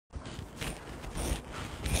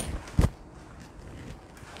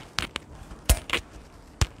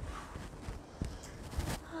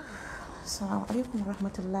Assalamu alaikum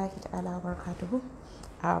rahmatullahi ta'ala barakatuhu.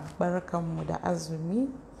 Barkanmu da azumi,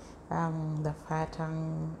 da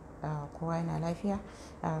fatan kowa yana lafiya.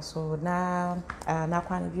 So na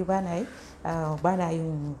kwana biyu bana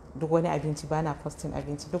yin duk wani abinci, bana posting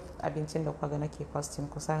abinci. Duk abincin da kuka nake posting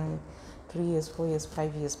kusan 3 years, 4 years,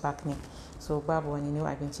 5 years back ne. So babu wani new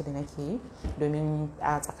abinci da nake yi domin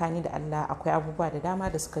a tsakani da Allah akwai abubuwa da dama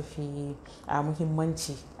da suka fi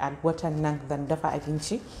muhimmanci a watan nan zan dafa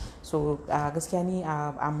abinci. So gaskiya ni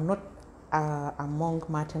I'm not among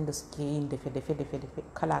matan da suke yin dafe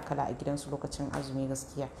kala-kala a gidansu lokacin azumi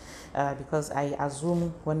gaskiya, because I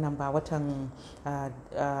assume wannan ba watan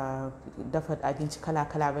dafa abinci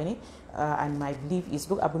kala-kala ba ne, and my belief is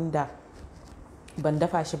duk abin da ban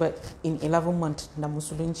dafa shi ba in 11 months na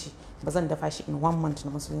musulunci ba zan dafa shi in 1 month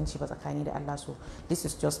na musulunci ba tsakani da Allah. So this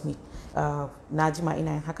is just me. Na jima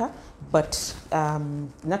ina yin haka, but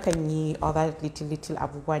nakan yi other little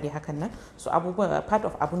abubuwa dai hakan nan. So abubuwa part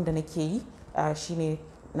of abun da nake yi shine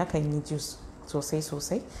nakan yi juice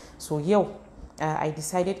sosai. So yau I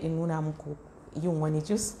decided in nuna muku yin wani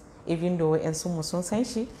juice, even though wa'yansu mu sun san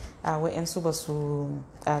shi, wa'yansu ba su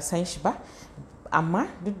san shi ba, amma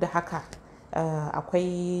duk da haka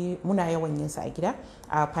akwai muna yawan yin sa a gida.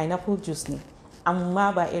 Pineapple juice ne,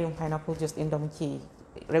 amma ba irin pineapple juice ɗin da muke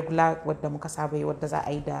regular wadda muka saba yi wadda za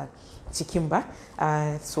a yi da cikin ba.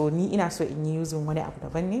 So ni ina so in yi using wani abu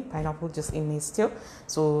daban ne, pineapple juice in ne still.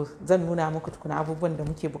 So zan nuna muku tukuna abubuwan da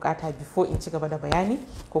muke bukata before in ci gaba da bayani,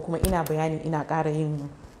 ko kuma ina bayani ina ƙara yin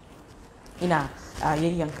ina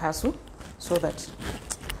yayyanka su so that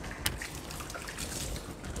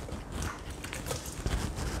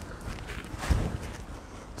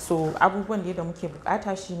so abubuwan da muke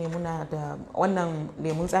bukata shine muna da wannan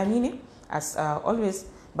lemun tsami ne. As always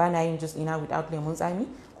bana yin juice ina without lemun tsami,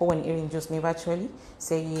 kowane irin juice ne virtually.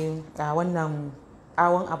 Sai wannan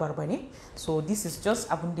bawon abarba ne. So this is just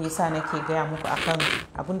abun da yasa nake gaya muku akan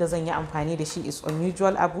abun da zan yi amfani da shi is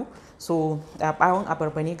unusual abu. So bawon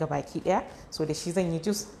abarba ne gabaki daya, so da shi zan yi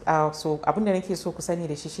juice. So abun da nake so ku sani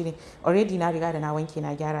da shi shine already na riga da na wanke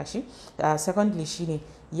na gyara shi. Secondly shine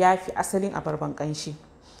ya fi asalin abarban kanshi,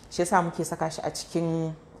 shi yasa muke saka shi a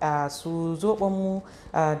cikin su zoɓonmu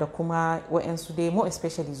da kuma wa'yansu dai, more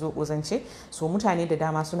especially zoɓo zance. So mutane da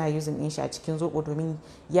dama suna using din shi a cikin zoɓo domin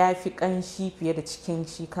ya fi ƙanshi fiye da cikin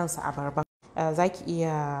shi kansa abarban. Zaki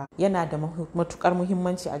iya, yana da matukar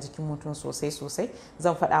muhimmanci a jikin mutum sosai.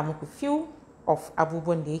 Zan faɗa muku few of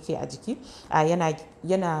abubuwan da yake a jiki.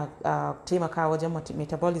 Yana taimakawa wajen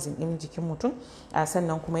metabolism ɗin jikin mutum,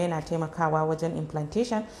 sannan kuma yana taimakawa wajen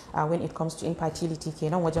implantation when it comes to infertility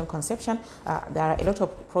kenan, wajen conception. There are a lot of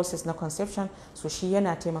process na conception, so shi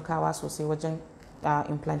yana taimakawa sosai wajen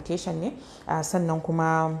implantation ne. Sannan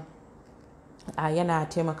kuma yana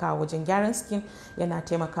taimakawa wajen gyaran skin, yana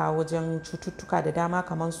taimakawa wajen cututtuka da dama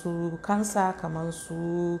kamar su kansa, kamar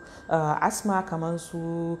su asma, kamar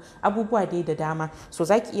su abubuwa dai da dama. So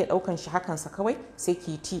zaki iya daukan shi hakansa kawai sai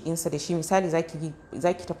ki tea ɗinsa da shi. Misali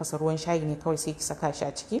zaki tafasa ruwan shayi ne kawai sai ki saka shi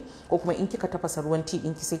a ciki, ko kuma in kika tafasa ruwan tea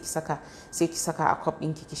ɗinki sai ki saka a cup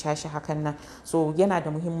ɗinki ki sha shi hakan nan. So yana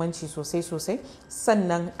da muhimmanci sosai.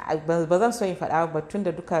 Sannan ba zan so in faɗa ba tun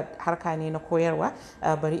da duka harka ne na koyarwa,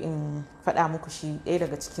 bari in faɗa muku shi. Ɗaya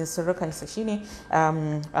daga cikin sirrikansa shine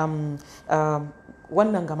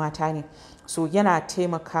wannan ga mata ne. So yana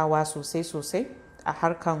taimakawa sosai a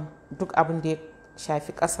harkan duk abin da ya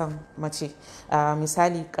shafi ƙasan mace.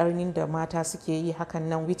 Misali karnin da mata suke yi hakan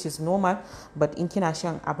nan, which is normal, but in kina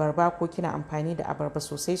shan abarba ko kina amfani da abarba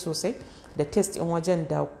sosai, da taste in wajen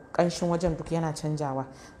da ƙanshin wajen duk yana canjawa,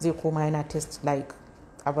 zai koma yana taste like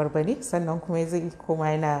abarba ne, sannan kuma zai koma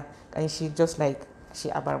yana ƙanshi just like shi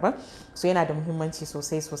abarba. So yana da muhimmanci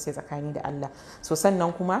sosai tsakani da Allah. So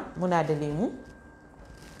sannan kuma muna da lemu,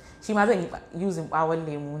 shi ma zan yi using bawon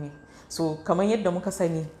lemu ne. So kamar yadda muka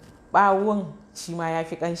sani bawon shi ma ya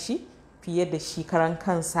fi ƙanshi fiye da shi karan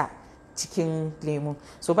kansa cikin lemu.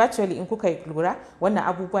 So virtually in kuka lura wannan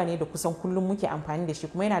abubuwa ne da kusan kullum muke amfani da shi,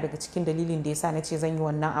 kuma yana daga cikin dalilin da yasa na ce zan yi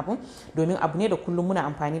wannan abun, domin abu ne da kullum muna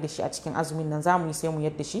amfani da shi a cikin azumin nan. Za mu yi sai mu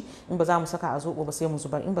yadda shi, in ba za mu saka a zoɓo ba sai mu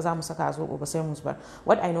zubar, in ba za mu saka a zoɓo ba sai mu zubar.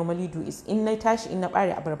 What I normally do is in na tashi, in na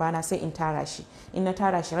ɓare abarba na sai in tara shi. In na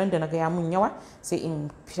tara shi ran da na ga ya mun yawa sai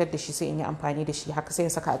in fitar da shi, sai in yi amfani da shi haka, sai in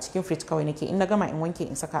saka a cikin fridge kawai nake. In na gama in wanke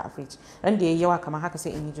in saka a fridge. Ran da yayi yawa kamar haka sai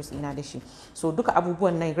in yi juice ina da shi. So duka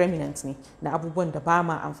abubuwan nan remnants ne na abubuwan da ba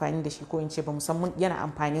ma amfani da shi, ko in ce ba musamman yana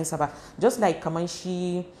amfaninsa ba. Just like kamar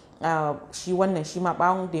shi shi wannan shi ma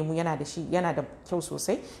bawon lemu yana da kyau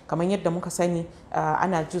sosai kamar yadda muka sani.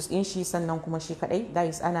 Ana juice din shi sannan kuma shi kadai, that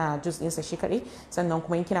is ana juice ɗinsa shi kadai, sannan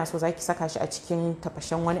kuma in kina so zaki saka shi a cikin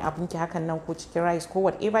tafashen wani abun ki hakan nan ko cikin rice ko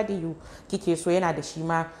whatever da you kike so. Yana da shi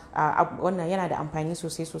ma wannan yana da amfani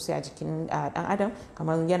sosai a jikin dan adam,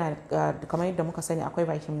 kamar yadda muka sani akwai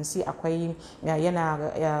vitamin C, akwai yana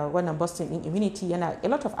wannan boosting din immunity, yana a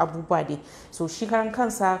lot of abubuwa dai. So shi karan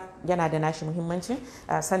kansa yana da nashi muhimmancin.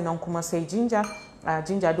 Sannan kuma sai jinja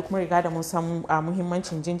duk mun riga da mun san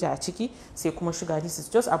muhimmancin jinja a ciki, sai kuma sugar. This is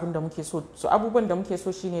just abin da muke so. So abubuwan da muke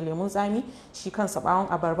so shine lemun tsami, shi kansa bawon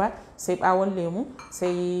abarba, sai bawon lemu,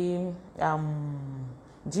 sai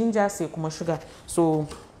jinja, sai kuma sugar. So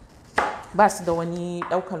ba su da wani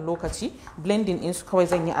daukan lokaci. Blending din su kawai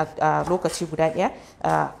zan yi a lokaci guda daya.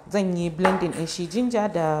 Zan yi blending din shi jinja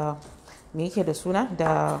da me yake da suna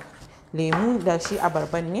da lemu da shi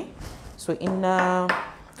abarban ne. So in na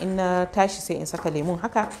tashi sai in saka lemun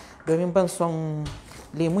haka, domin ban son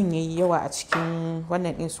lemun yayi yawa a cikin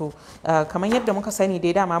wannan din. So kamar yadda muka sani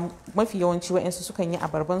dai dama mafi yawanci wa'ansu sukan yi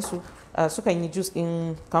abarban su sukan yi juice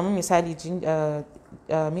din, kamar misali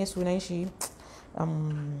me sunan shi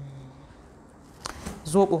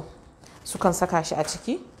zobo, sukan saka shi a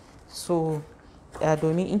ciki. So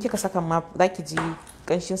domin in kika saka ma zaki ji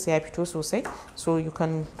kanshinsa ya fito sosai. So you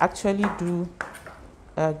can actually do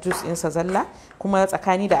juice ɗinsa zalla, kuma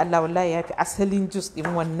tsakani da Allah wallahi ya fi asalin juice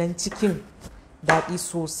ɗin wannan cikin daɗi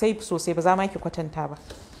sosai. Ba za ma ki kwatanta ba,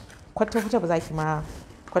 kwata ba za ki ma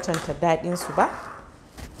kwatanta daɗin su ba.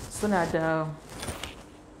 Suna da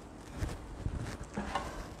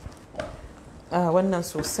wannan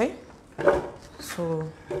sosai. So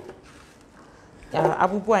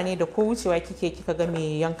abubuwa ne da ko wucewa kika ga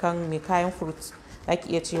mai kayan fruit zaki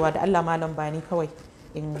iya cewa da Allah malam bani kawai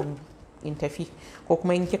in tafi, ko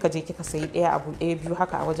kuma in kika je kika sayi abu ɗaya biyu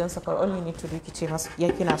haka a wajen saka, all you need to do ki ce masa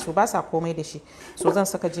ya kina so, ba sa komai da shi. So zan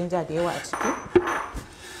saka jinja da yawa a ciki.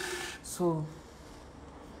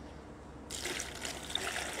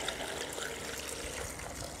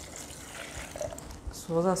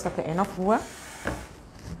 So zan saka enough ruwa.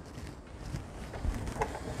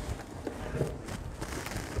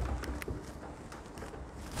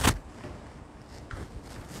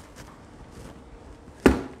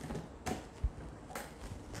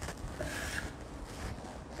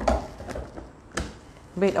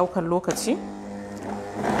 Bai ɗaukar lokaci.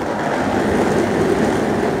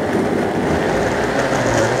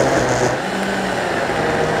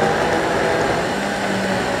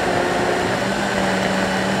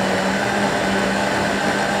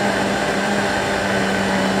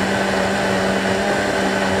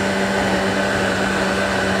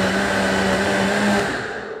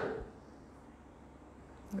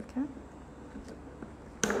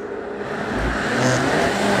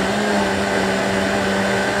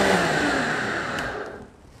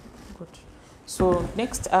 Okay. So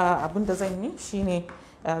next abin da zan yi shine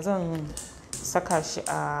zan saka shi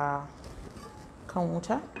a kan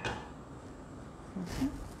wuta.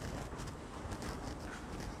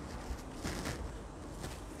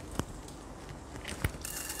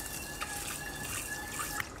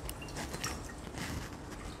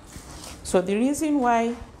 So the reason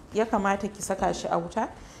why ya kamata ki saka shi a wuta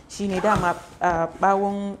shine dama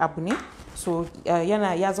bawon abu ne. So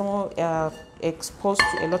ya zama exposed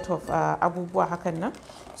to a lot of abubuwa hakan nan.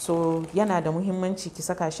 So yana da muhimmanci ki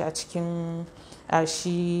saka shi a cikin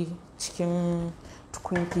cikin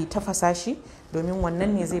tukunki, tafasa shi, domin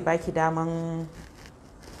wannan ne zai baki daman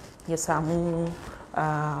ya samu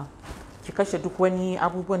ki kashe duk wani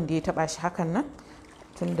abubuwan da ya taba shi hakan nan,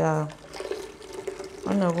 tunda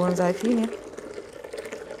wannan ruwan zafi ne.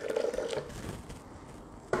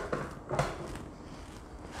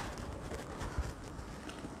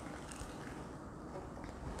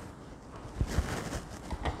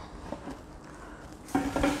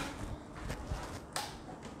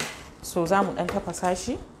 So za mu ɗan tafasa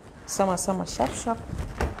shi sama shaf.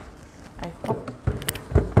 I hope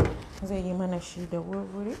zai yi mana shi da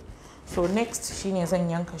wuri. So next shine zan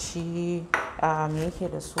yanka shi me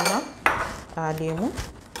yake da suna lemu,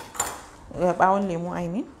 bawon lemu I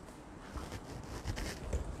mean.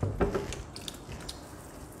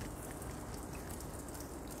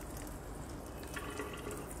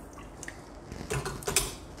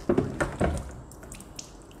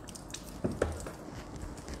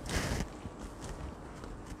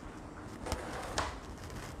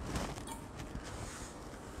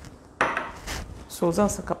 So zan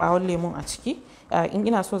saka bawon lemon a ciki. In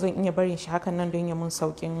ina so zan iya barin shi hakan nan don ya mun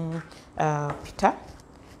saukin fita.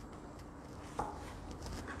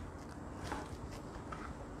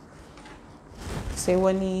 sai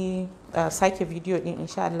wani sake video din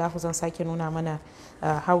insha Allah zan sake nuna mana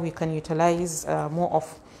how we can utilize more of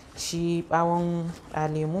shi bawon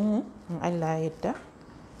lemun mu in Allah ya yadda.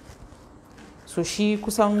 So shi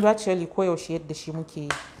kusan virtually koyaushe yadda shi muke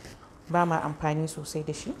ba ma amfani sosai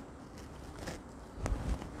da shi.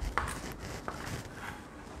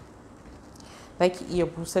 Zaki iya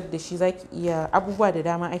busar da shi, zaki iya abubuwa da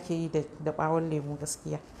dama ake yi da bawon lemu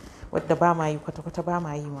gaskiya, wadda ba ma yi kwata-kwata, ba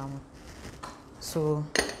ma yi mamu. So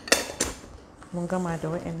mun gama da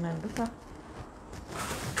wa'annan duka.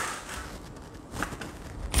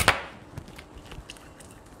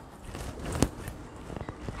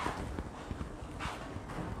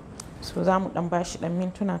 So za mu dan bashi dan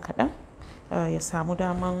mintuna kaɗan ya samu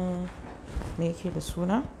daman me yake da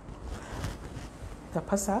suna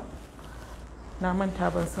tafasa. Na manta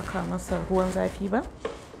ban saka masa ruwan zafi ba.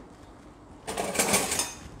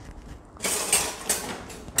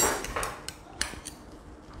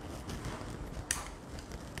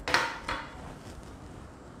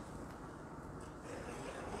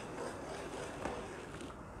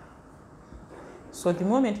 So the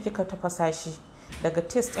moment kika tafasa shi, daga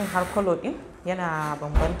taste din har color din yana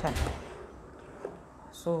bambanta.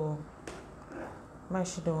 So ba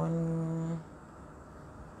shi da wani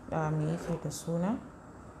me yake da suna.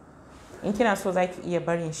 In kina so zaki iya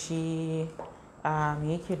barin shi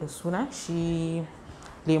me yake da suna shi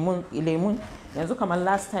lemun. Yanzu kamar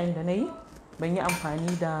last time da nayi ban yi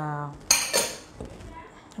amfani da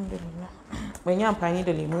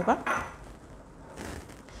lemu ba.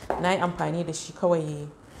 Na yi amfani da shi kawai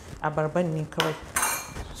abarban ne kawai.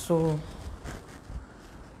 So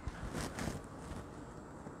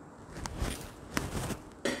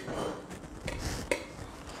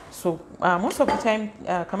most of the time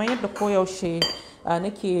kamar yadda koyaushe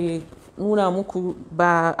nake nuna muku,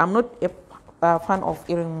 ba I'm not a fan of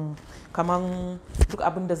irin kaman duk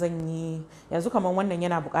abin da zan yi yanzu. Kaman wannan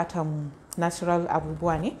yana bukatan natural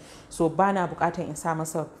abubuwa ne, so ba na bukatan in sa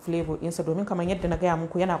masa flavor ɗinsa, domin kamar yadda na gaya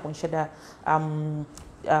muku yana kunshe da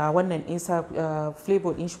wannan ɗinsa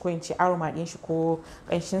flavor ɗin shi ko in ce aroma ɗin shi ko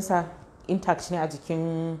ƙanshinsa intact ne a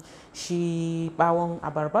jikin shi bawon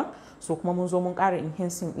abarba. So kuma mun zo mun ƙara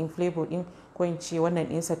enhancing in flavor ɗin ko in ce wannan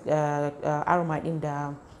ɗinsa aroma ɗin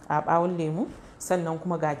da bawon lemu, sannan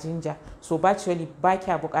kuma ga ginger. So virtually ba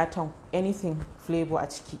kya bukatan anything flavor a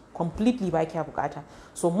ciki, completely ba kya bukata.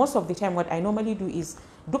 So most of the time what I normally do is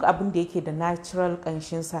duk abin da yake da natural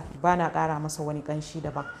ƙanshinsa ba na ƙara masa wani ƙanshi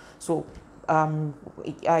daban. So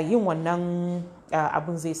yin wannan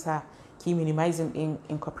abun zai sa ki minimizing in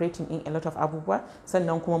incorporating in a lot of abubuwa.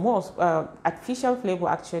 Sannan kuma more artificial flavor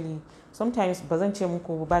actually sometimes ba zan ce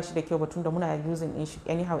muku ba shi da kyau ba, tunda muna using in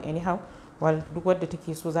anyhow. Well, duk wadda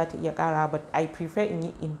take so za ta iya kara, but I prefer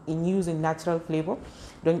in using natural flavor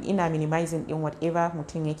don ina minimizing in whatever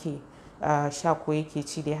mutum yake sha ko yake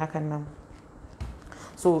ci dai hakan nan.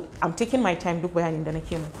 So I'm taking my time duk bayanin da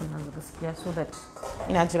nake muku nan gaskiya, so that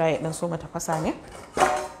ina jira ya dan so mata fasa ne.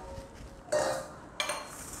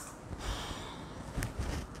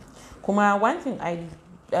 Kuma one thing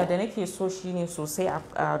da nake so shine sosai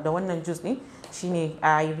da wannan juice din shine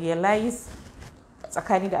I realize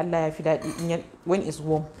tsakani da Allah ya fi daɗi when is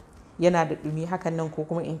warm, yana da ɗumi hakan nan, ko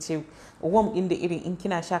kuma in ce warm din da irin in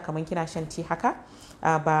kina sha kaman kina shan tea haka,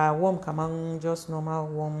 ba warm kaman just normal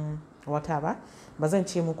warm water ba zan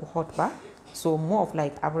ce muku hot ba. So more of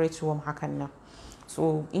like average warm hakan nan.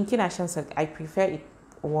 So in kina shan sa I prefer it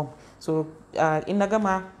warm. So in na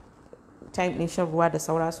gama time din shan ruwa da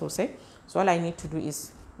saura sosai, so all I need to do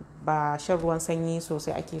is ba shan ruwan sanyi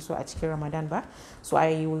sosai ake so a cikin Ramadan ba. So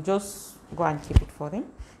I will just go and keep it for them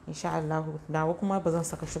insha Allah. Nawa kuma ba zan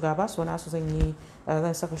saka shuga ba, so nasu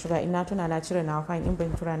zan saka shuga in na tuna na cire nawa fine, in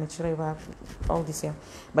ban tura na cire ba all the same.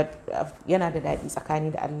 But yana da daɗi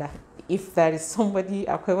tsakani da Allah. If there is somebody,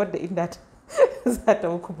 akwai wadda inda za ta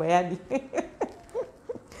muku bayani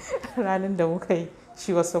ranar da muka yi,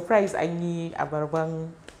 she was surprised an yi abarban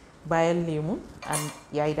bayan lemu and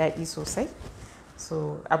ya yi daɗi sosai.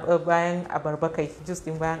 So bayan abarba kai, just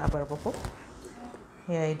din bayan abarba ko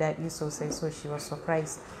ya yi daɗi sosai. So she was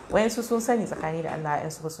surprised. Wayansu sun sani tsakani da Allah,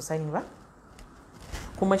 yansu ba su sani ba.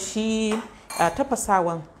 Kuma shi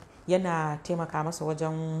tafasawan yana taimaka masa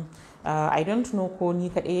wajen I don't know ko ni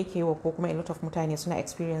kaɗai yake wa ko kuma a lot of mutane suna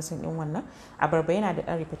experiencing din wannan. Abarba yana da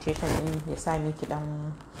ɗan reputation din ya sa miki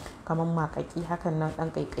ɗan kaman makaki hakan nan,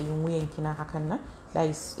 ɗan ƙaiƙayin wuyan kina hakan nan. That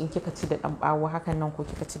is in kika ci da ɗan ɓawo hakan nan, ko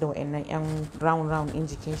kika ci da wa'annan yan round in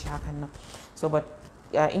jikin shi hakan nan. So but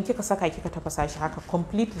in kika saka kika tafasa shi haka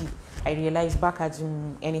completely, I realize baka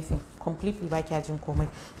jin anything, completely baka jin komai.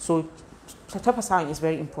 So tafasawan is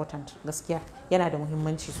very important gaskiya, yana da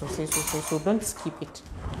muhimmanci sosai sosai, so don't skip it,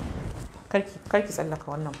 karki tsallaka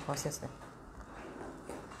wannan process din.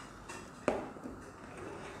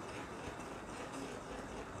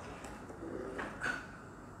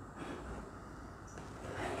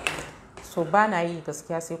 So ba na yi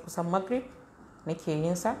gaskiya sai kusan maghrib nake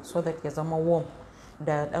yin sa, so that ya zama warm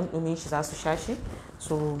da dan dumin shi za su sha shi.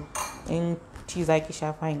 So in tea zaki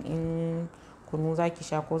sha fine, in kunu zaki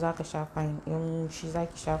sha ko zaka sha fine, in shi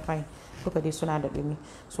zaki sha fine, duka dai suna da dumi.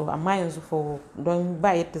 So amma yanzu don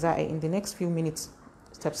ba yadda za a yi, in the next few minutes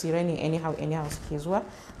tafsirai ne anyhow suke zuwa.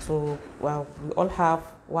 So we all have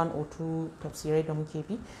 1 or 2 tafsirai da muke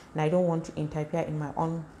bi, and I don't want to interfere in my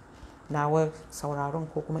own nawa sauraron,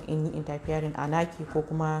 ko kuma in yi interfering a naki, ko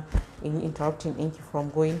kuma in yi interrupting ɗinki from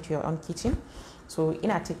going to your own kitchen. So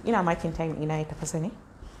ina making time ina ya tafasa ne,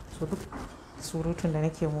 so duk surutun da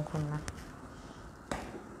nake muku nan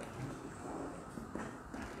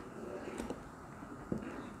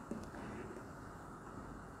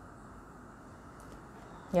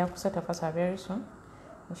ya kusa tafasa very soon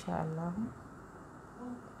insha Allah.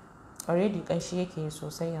 Already kanshi yake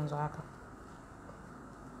sosai yanzu haka.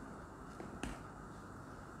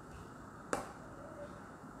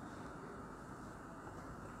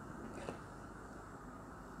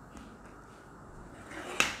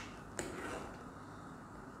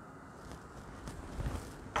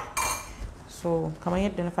 So kamar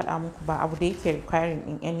yadda na faɗa muku, ba abu da yake requiring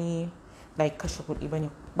in any like kashe kuɗi bane,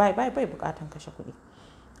 bai bukatan kashe kuɗi.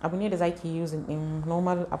 Abu ne da zaki using in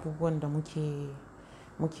normal abubuwan da muke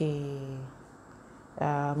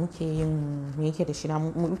yin me yake da shi na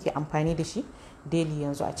muke amfani da shi daily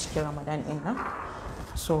yanzu a cikin Ramadan din nan.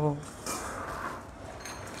 So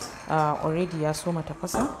already ya soma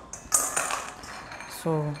tafasa.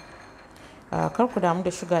 So kar ku damu da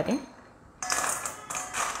sugar din,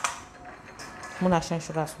 muna shan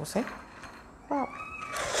sugar sosai.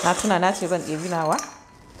 Na tuna na ce zan ɗebi nawa,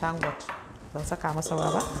 thank God ban saka masa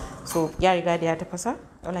ba. So ya riga da ya tafasa,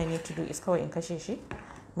 all I need to do is kawai in kashe shi,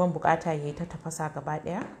 ban bukata yayi ta tafasa gaba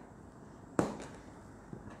ɗaya.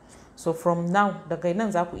 So from now, daga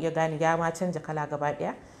nan za ku iya gane ya ma canja kala gaba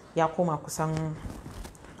ɗaya, ya koma kusan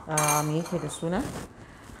me yake da suna.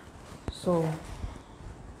 So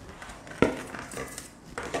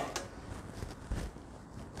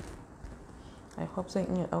I hope zan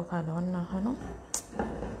iya ɗauka da wannan hannu.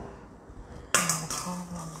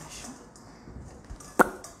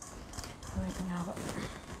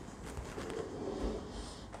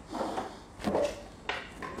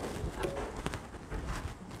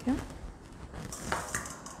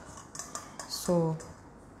 So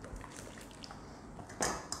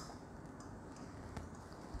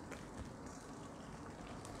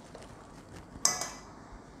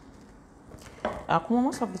kuma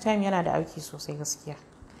most of the time yana da auki sosai gaskiya,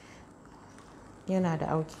 yana da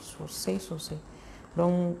auki sosai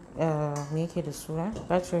don me yake da suna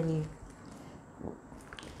virtually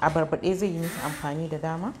a barbaɗe zai yi miki amfani da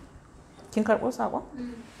dama. Kin karɓo saƙon?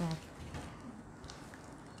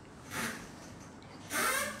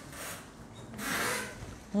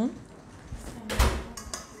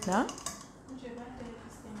 Na?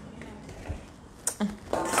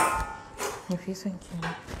 Mafi son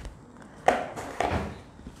kenan.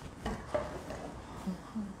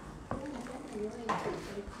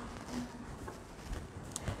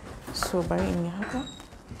 So bari in yi haka.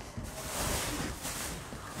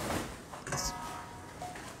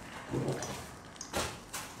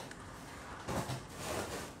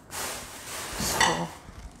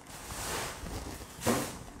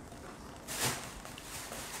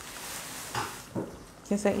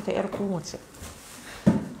 Kin san ita 'yar kuma ce,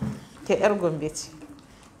 ke 'yar Gombe ce,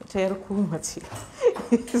 ita 'yar kuma ce.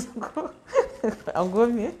 An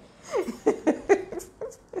Gombe?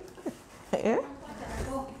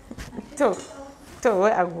 To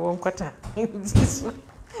wai anguwan kwata,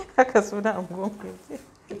 haka suna anguwan kwata.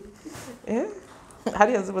 Har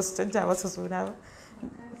yanzu ba su canja masa suna ba.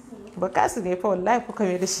 Bakasu ne fa wallahi kuka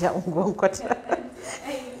mai da shi a unguwan kwata.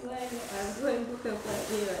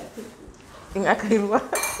 In aka yi ruwa.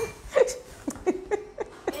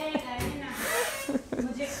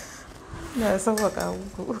 Na sauwaka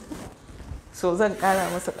muku. So zan kara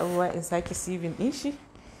masa ɗan ruwa in sake sieving ɗin shi.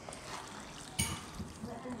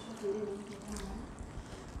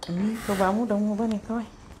 To ba mu da mu bane kawai,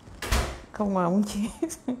 kan wa muke.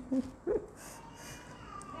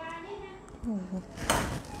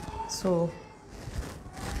 So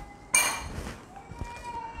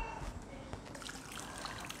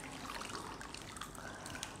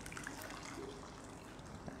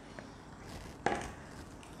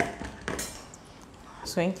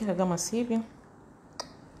So in kika gama sieving,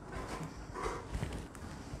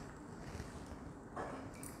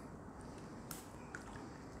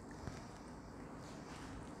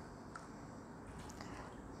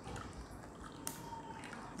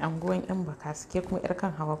 anguwan yan baka suke kuma yar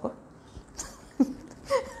kan hawa ko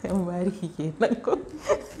yan bariki kenan ko.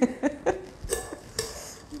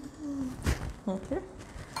 Okay,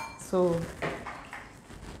 so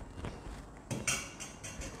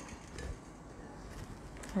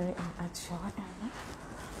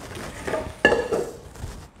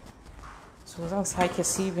so zan sake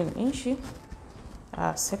sieving din shi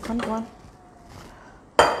a second one.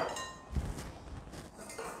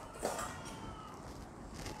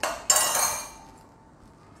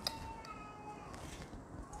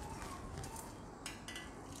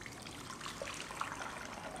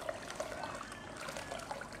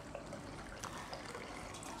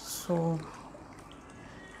 So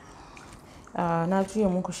na juya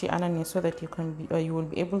muku shi anan ne so that you will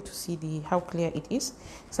be able to see how clear it is.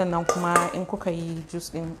 Sannan kuma in kuka yi juice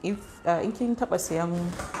din, if in kin taba sayan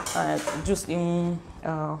juice din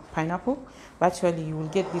pineapple, virtually you will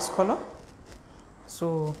get this color.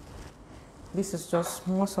 So this is just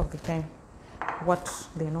most of the time what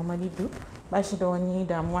they normally do. Ba shi da wani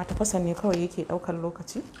damuwa, tafasan ne kawai yake daukar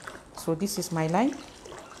lokaci. So this is my line.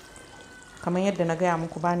 Kamar yadda na gaya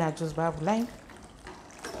muku bana juice babu lime.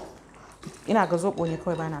 Ina ga zobo ne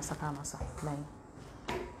kawai bana saka masa lime.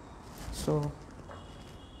 So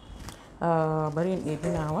bari in ɗebi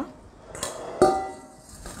nawa.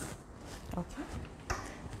 Okay.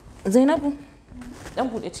 Zainabu, dan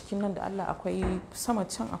bude cikin nan da Allah, akwai sama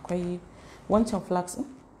can akwai wancan flax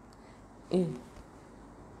din.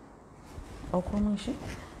 Ɗauko min shi.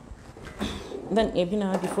 Dan ɗebi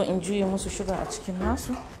nawa before in juye musu sugar a cikin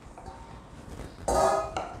nasu.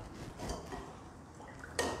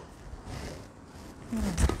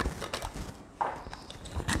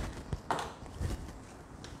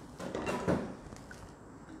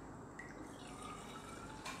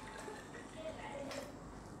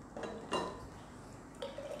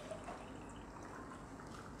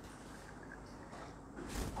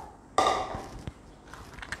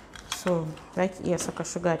 So za ki iya saka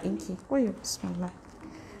sugar ɗinki. Oyo, bismillah.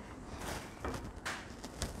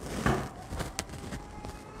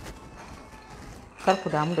 Kar ku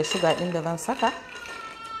damu da sugar ɗin da zan saka.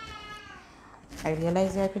 I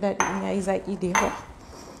realize ya fi daɗi in yayi zaƙi da yawa.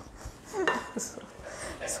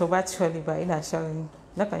 So virtually ba ina shan,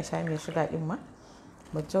 nakan sha mai sugar ɗin ma,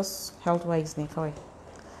 but just health wise ne kawai.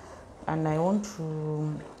 And I want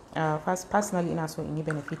to personally ina so in yi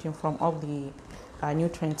benefiting from all the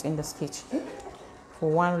nutrients in the sketch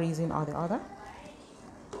for one reason or the other.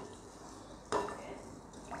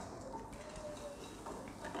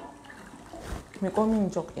 Miƙo min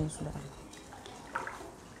jug ɗin su da.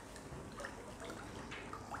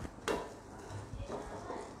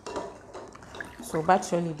 So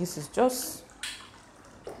virtually this is just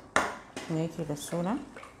make it a sooner.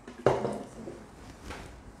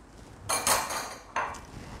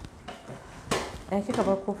 And kika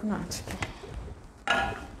bar kofuna a ciki.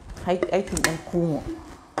 Aikin ɗan kumo.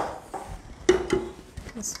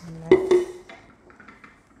 Bismillah.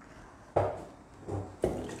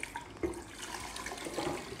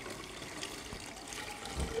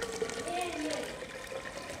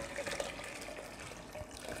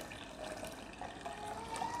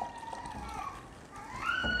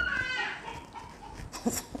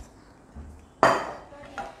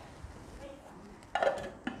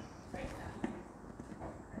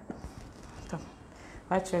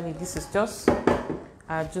 Actually, this is just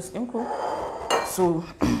ɗinku. So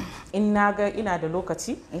in naga ina da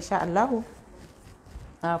lokaci, insha Allahu,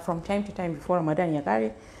 from time to time before Ramadan ya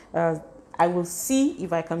kare, I will see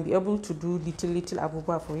if I can be able to do little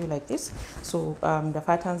abubuwa for you like this. So da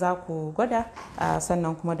fatan za ku gwada,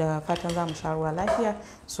 sannan kuma da fatan za mu sha ruwa lafiya.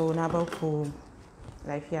 So na bar ku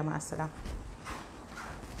lafiya, ma'assalam.